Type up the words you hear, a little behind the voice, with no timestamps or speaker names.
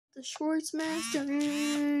the Shorts Master,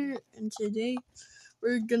 and today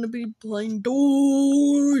we're gonna be playing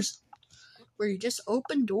doors, where you just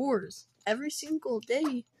open doors every single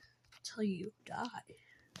day till you die.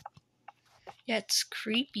 Yeah, it's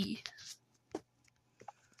creepy.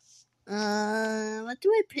 What do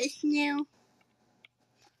I press now?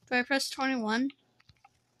 Do I press 21?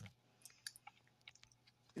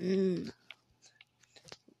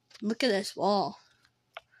 Look at this wall.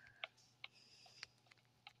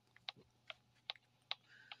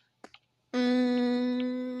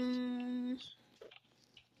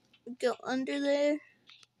 Go under there.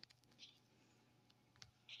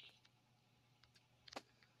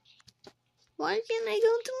 Why can't I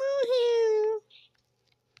go through here?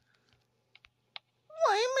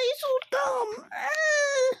 Why am I so dumb?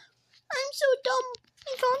 I'm so dumb.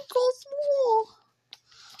 I can't go through.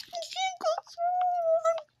 I can't go through.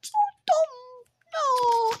 I'm so dumb.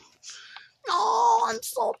 No, I'm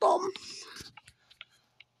so dumb.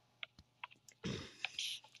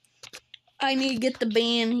 I need to get the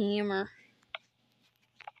band hammer.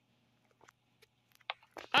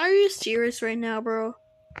 Are you serious right now, bro?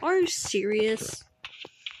 Are you serious?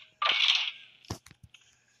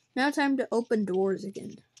 Now time to open doors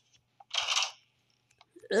again.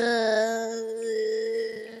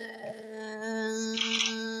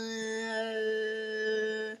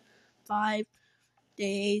 5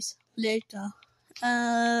 days later.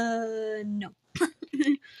 No.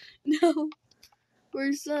 No.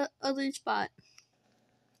 Where's the other spot?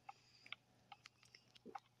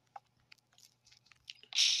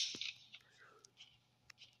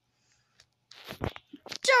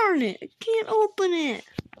 Darn it! I can't open it.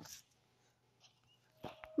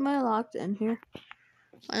 Am I locked in here?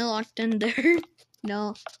 Am I locked in there?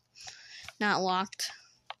 No. Not locked.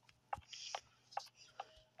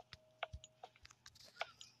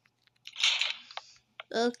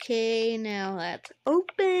 Okay, now let's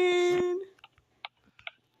open.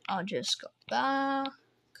 I'll just go back.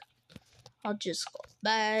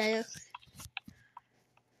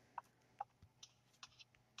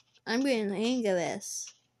 I'm getting the hang of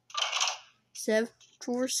this. 7.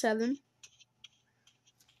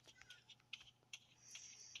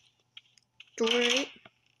 Door 8.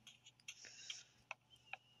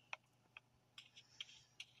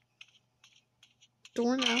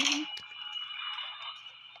 Door 9.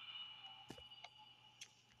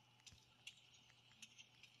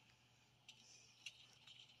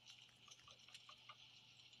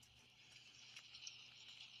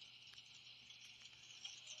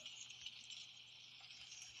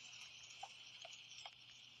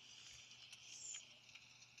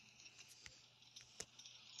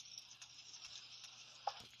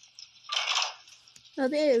 Oh,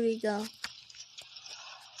 there we go.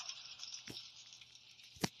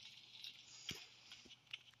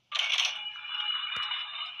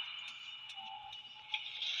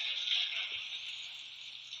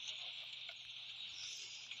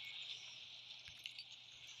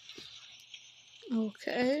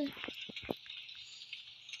 Okay.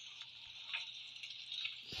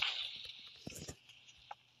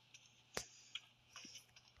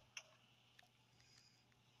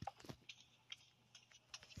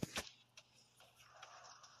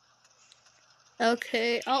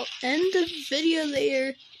 Okay, I'll end the video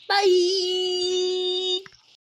there. Bye!